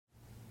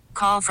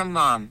Call from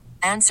mom.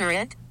 Answer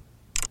it.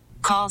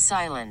 Call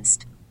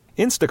silenced.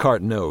 Instacart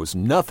knows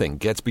nothing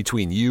gets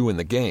between you and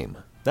the game.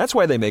 That's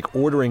why they make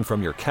ordering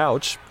from your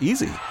couch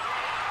easy.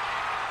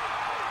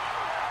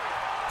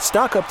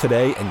 Stock up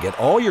today and get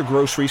all your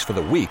groceries for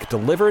the week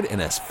delivered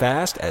in as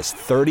fast as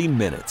 30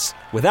 minutes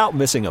without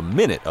missing a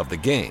minute of the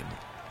game.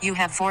 You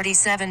have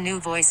 47 new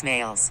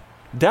voicemails.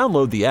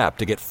 Download the app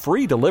to get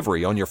free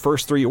delivery on your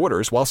first 3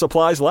 orders while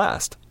supplies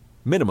last.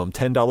 Minimum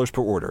 $10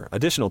 per order.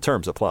 Additional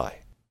terms apply.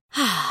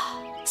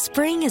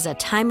 Spring is a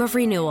time of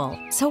renewal,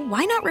 so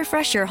why not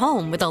refresh your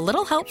home with a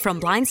little help from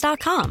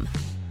Blinds.com?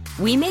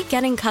 We make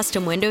getting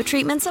custom window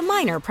treatments a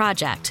minor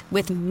project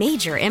with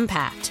major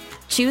impact.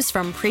 Choose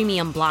from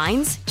premium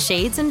blinds,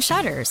 shades, and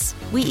shutters.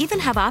 We even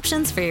have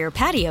options for your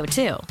patio,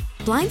 too.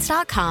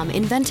 Blinds.com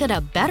invented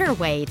a better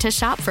way to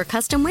shop for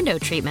custom window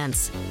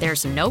treatments.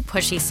 There's no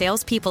pushy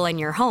salespeople in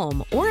your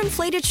home or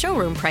inflated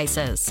showroom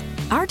prices.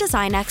 Our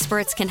design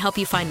experts can help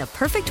you find the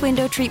perfect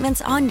window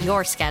treatments on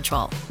your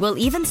schedule. We'll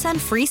even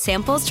send free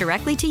samples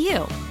directly to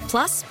you.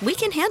 Plus, we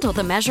can handle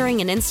the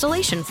measuring and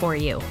installation for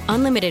you.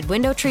 Unlimited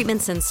window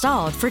treatments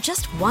installed for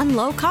just one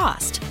low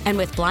cost. And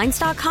with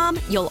Blinds.com,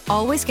 you'll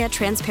always get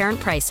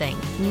transparent pricing.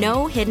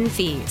 No hidden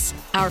fees.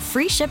 Our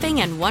free shipping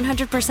and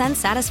 100%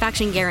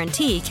 satisfaction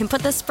guarantee can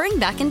put the spring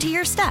back into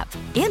your step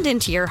and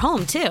into your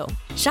home, too.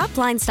 Shop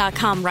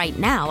Blinds.com right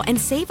now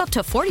and save up to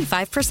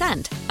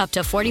 45%. Up to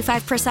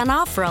 45%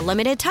 off for a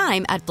limited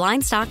time at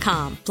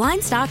Blinds.com.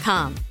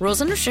 Blinds.com. Rules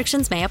and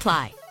restrictions may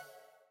apply.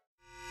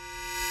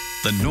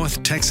 The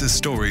North Texas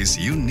stories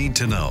you need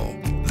to know.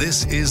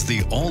 This is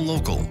the All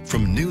Local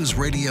from News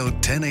Radio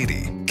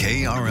 1080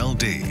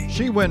 KRLD.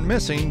 She went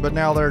missing, but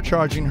now they're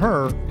charging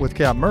her with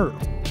cab murder.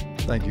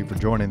 Thank you for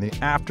joining the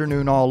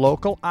afternoon All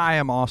Local. I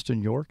am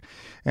Austin York,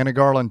 and a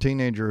Garland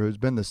teenager who's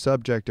been the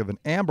subject of an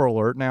Amber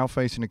Alert now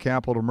facing a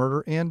capital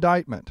murder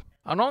indictment.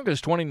 On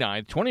August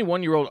 29th,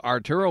 21-year-old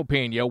Arturo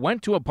Pena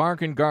went to a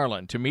park in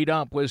Garland to meet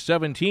up with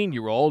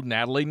 17-year-old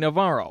Natalie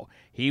Navarro.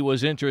 He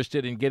was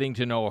interested in getting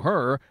to know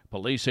her.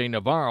 Police say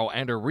Navarro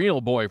and her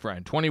real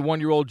boyfriend,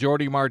 21-year-old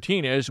Jordi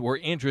Martinez, were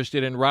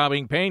interested in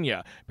robbing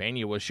Pena.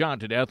 Pena was shot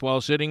to death while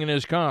sitting in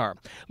his car.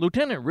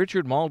 Lieutenant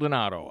Richard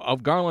Maldonado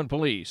of Garland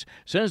Police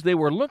says they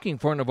were looking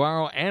for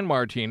Navarro and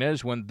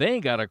Martinez when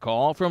they got a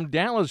call from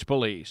Dallas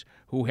Police,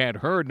 who had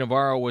heard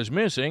Navarro was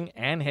missing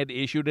and had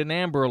issued an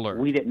Amber Alert.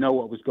 We didn't know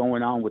what was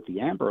going on with the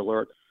Amber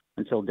Alert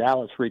until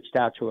Dallas reached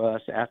out to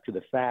us after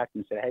the fact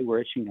and said, hey,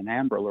 we're issuing an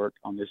Amber Alert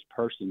on this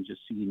person,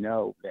 just so you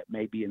know, that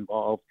may be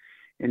involved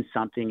in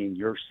something in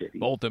your city.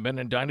 Both have been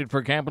indicted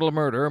for capital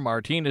murder.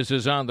 Martinez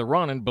is on the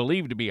run and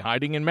believed to be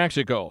hiding in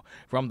Mexico.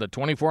 From the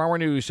 24-Hour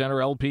News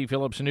Center, LP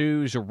Phillips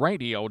News,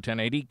 Radio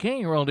 1080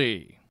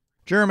 KRLD.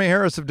 Jeremy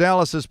Harris of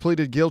Dallas has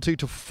pleaded guilty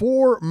to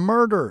 4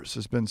 murders.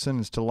 Has been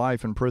sentenced to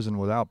life in prison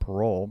without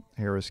parole.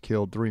 Harris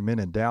killed 3 men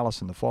in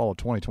Dallas in the fall of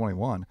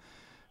 2021,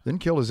 then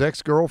killed his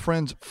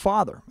ex-girlfriend's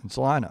father in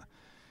Salina.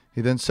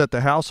 He then set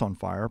the house on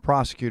fire.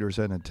 Prosecutors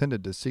had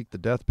intended to seek the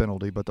death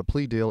penalty, but the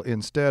plea deal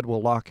instead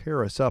will lock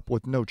Harris up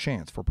with no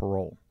chance for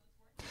parole.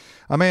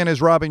 A man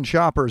is robbing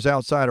shoppers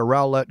outside a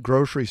Rowlett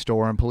grocery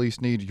store, and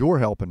police need your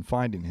help in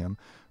finding him.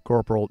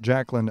 Corporal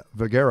Jacqueline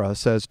Vergara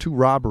says 2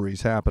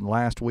 robberies happened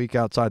last week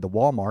outside the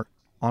Walmart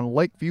on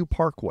Lakeview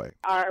Parkway.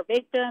 Our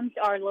victims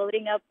are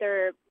loading up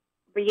their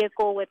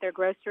vehicle with their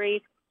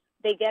groceries.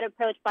 They get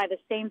approached by the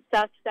same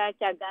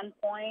suspect at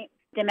gunpoint,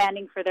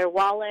 demanding for their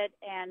wallet,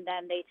 and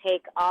then they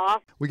take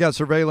off. We got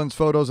surveillance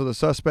photos of the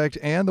suspect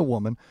and the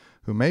woman,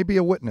 who may be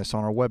a witness,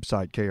 on our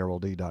website,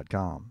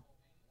 KRLD.com.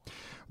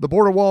 The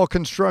border wall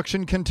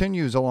construction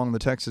continues along the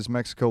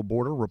Texas-Mexico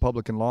border.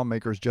 Republican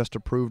lawmakers just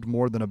approved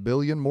more than $1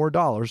 billion more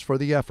for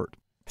the effort.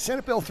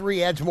 Senate Bill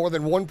 3 adds more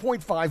than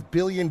 $1.5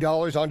 billion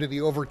onto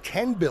the over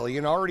 $10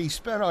 billion already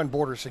spent on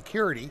border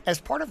security as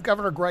part of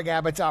Governor Greg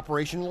Abbott's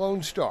Operation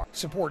Lone Star.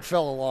 Support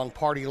fell along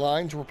party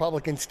lines.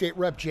 Republican State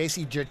Rep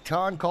J.C.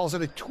 Jatan calls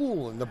it a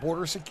tool in the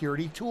border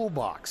security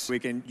toolbox. We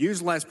can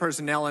use less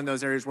personnel in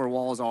those areas where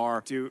walls are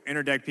to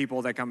interdict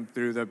people that come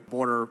through the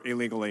border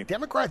illegally.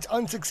 Democrats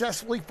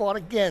unsuccessfully fought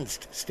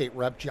against State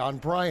Rep John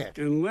Bryant.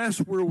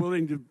 Unless we're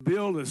willing to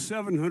build a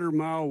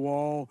 700-mile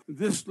wall,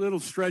 this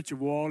little stretch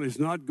of wall is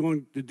not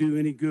going to do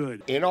any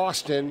good. In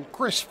Austin,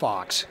 Chris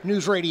Fox,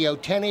 News Radio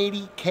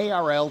 1080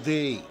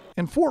 KRLD.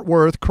 In Fort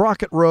Worth,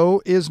 Crockett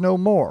Row is no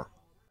more.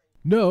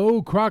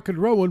 No, Crockett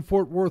Row in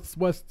Fort Worth's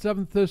West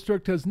 7th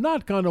District has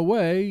not gone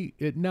away.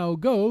 It now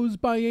goes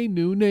by a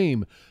new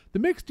name. The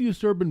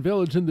mixed-use urban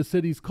village in the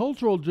city's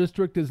cultural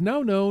district is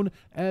now known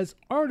as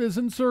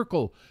Artisan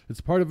Circle. It's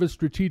part of a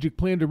strategic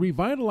plan to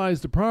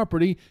revitalize the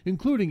property,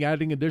 including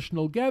adding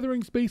additional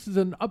gathering spaces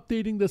and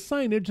updating the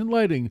signage and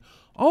lighting.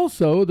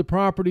 Also, the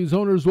property's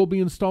owners will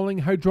be installing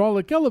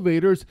hydraulic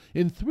elevators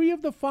in 3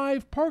 of the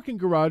 5 parking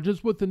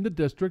garages within the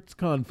district's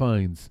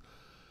confines.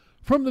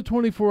 From the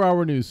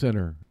 24-Hour News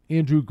Center,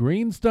 Andrew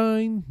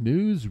Greenstein,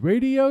 News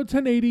Radio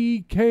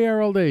 1080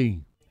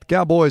 KRLD. The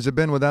Cowboys have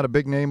been without a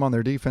big name on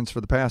their defense for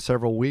the past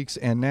several weeks,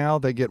 and now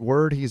they get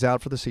word he's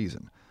out for the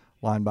season.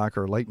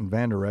 Linebacker Leighton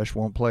Vander Esch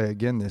won't play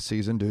again this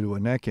season due to a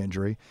neck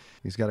injury.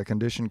 He's got a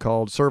condition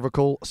called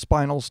cervical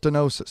spinal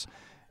stenosis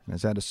and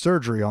has had a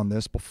surgery on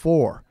this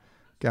before.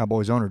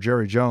 Cowboys owner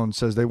Jerry Jones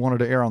says they wanted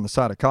to err on the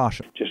side of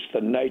caution. Just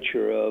the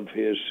nature of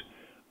his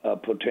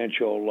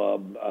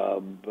potential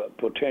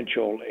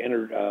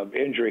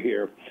injury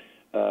here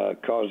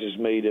causes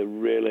me to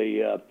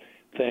really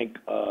think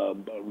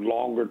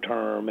longer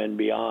term and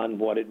beyond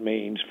what it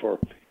means for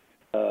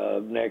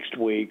next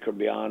week or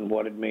beyond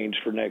what it means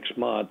for next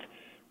month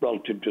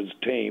relative to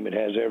the team. It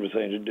has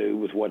everything to do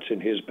with what's in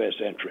his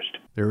best interest.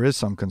 There is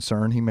some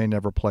concern he may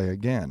never play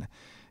again.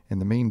 In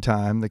the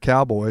meantime, the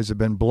Cowboys have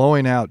been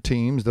blowing out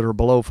teams that are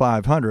below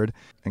 500,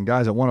 and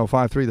guys at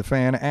 105.3 The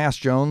Fan asked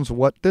Jones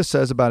what this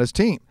says about his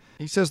team.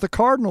 He says the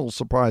Cardinals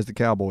surprised the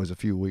Cowboys a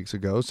few weeks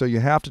ago, so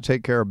you have to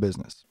take care of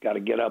business. Got to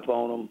get up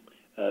on them.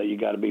 You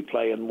got to be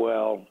playing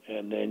well,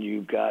 and then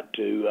you've got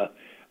to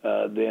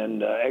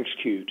then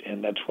execute,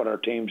 and that's what our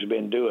teams have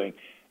been doing.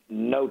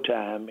 No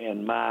time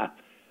in my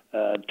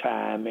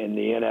time in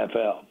the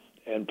NFL,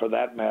 and for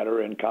that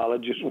matter in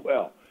college as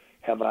well,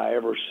 have I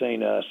ever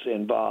seen us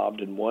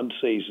involved in one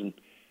season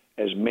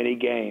as many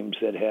games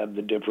that have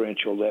the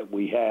differential that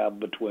we have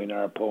between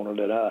our opponent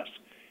and us.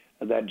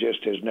 That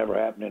just has never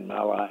happened in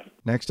my life.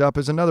 Next up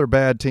is another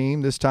bad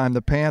team, this time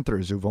the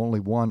Panthers, who've only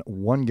won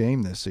one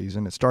game this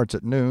season. It starts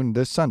at noon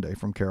this Sunday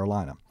from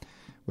Carolina.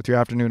 With your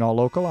Afternoon All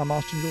Local, I'm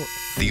Austin York.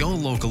 The All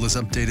Local is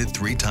updated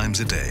 3 times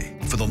a day.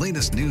 For the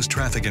latest news,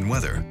 traffic, and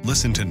weather,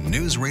 listen to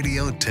News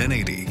Radio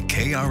 1080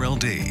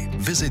 KRLD.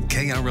 Visit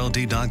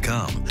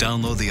KRLD.com,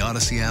 download the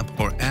Odyssey app,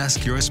 or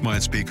ask your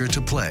smart speaker to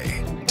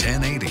play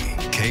 1080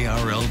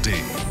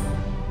 KRLD.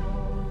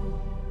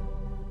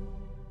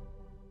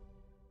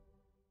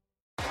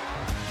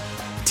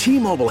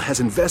 T-Mobile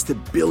has invested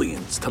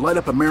billions to light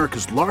up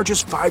America's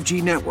largest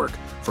 5G network,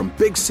 from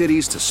big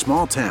cities to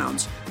small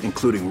towns,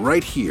 including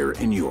right here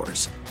in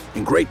yours.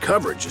 And great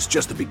coverage is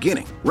just the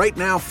beginning. Right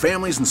now,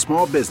 families and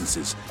small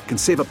businesses can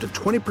save up to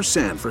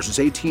 20% versus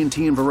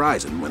AT&T and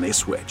Verizon when they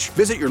switch.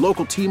 Visit your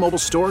local T-Mobile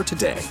store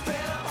today.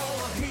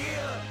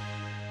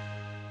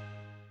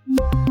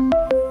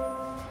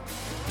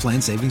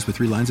 Plan savings with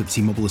 3 lines of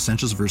T-Mobile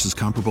Essentials versus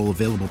comparable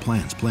available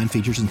plans. Plan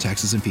features and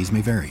taxes and fees may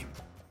vary.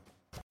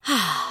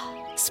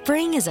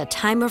 Spring is a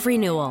time of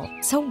renewal,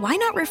 so why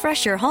not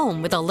refresh your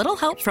home with a little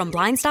help from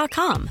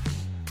Blinds.com?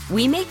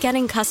 We make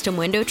getting custom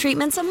window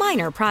treatments a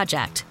minor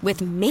project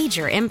with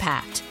major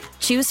impact.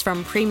 Choose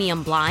from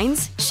premium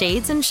blinds,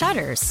 shades, and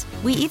shutters.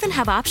 We even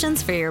have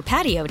options for your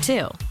patio,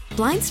 too.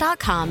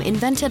 Blinds.com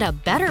invented a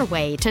better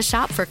way to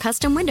shop for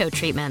custom window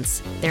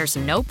treatments. There's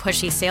no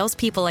pushy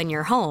salespeople in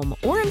your home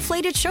or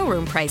inflated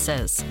showroom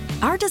prices.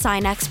 Our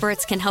design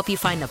experts can help you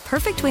find the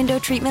perfect window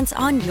treatments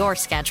on your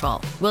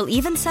schedule. We'll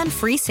even send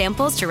free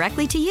samples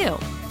directly to you.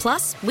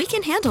 Plus, we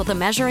can handle the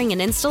measuring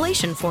and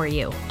installation for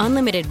you.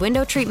 Unlimited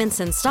window treatments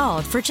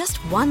installed for just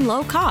one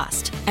low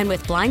cost. And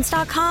with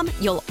Blinds.com,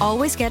 you'll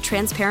always get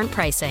transparent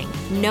pricing.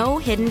 No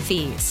hidden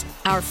fees.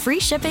 Our free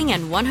shipping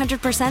and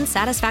 100%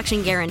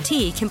 satisfaction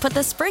guarantee can put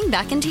the spring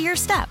back into your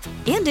step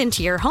and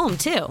into your home,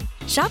 too.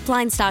 Shop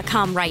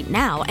Blinds.com right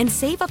now and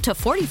save up to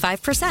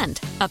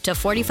 45%. Up to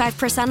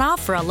 45%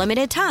 off for a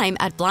limited time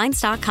at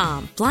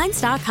Blinds.com.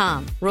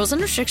 Blinds.com. Rules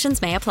and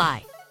restrictions may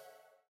apply.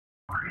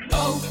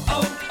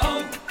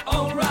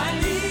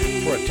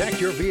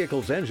 Protect your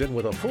vehicle's engine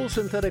with a full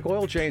synthetic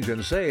oil change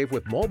and save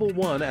with Mobil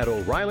 1 at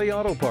O'Reilly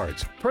Auto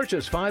Parts.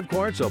 Purchase 5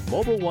 quarts of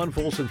Mobil 1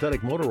 full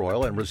synthetic motor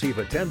oil and receive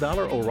a $10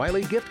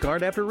 O'Reilly gift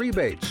card after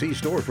rebate. See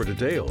store for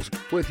details.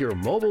 With your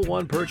Mobil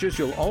 1 purchase,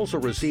 you'll also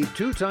receive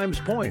 2 times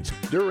points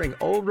during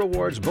O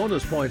Rewards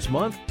Bonus Points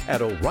Month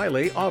at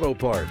O'Reilly Auto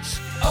Parts.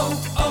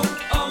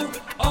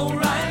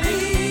 O'Reilly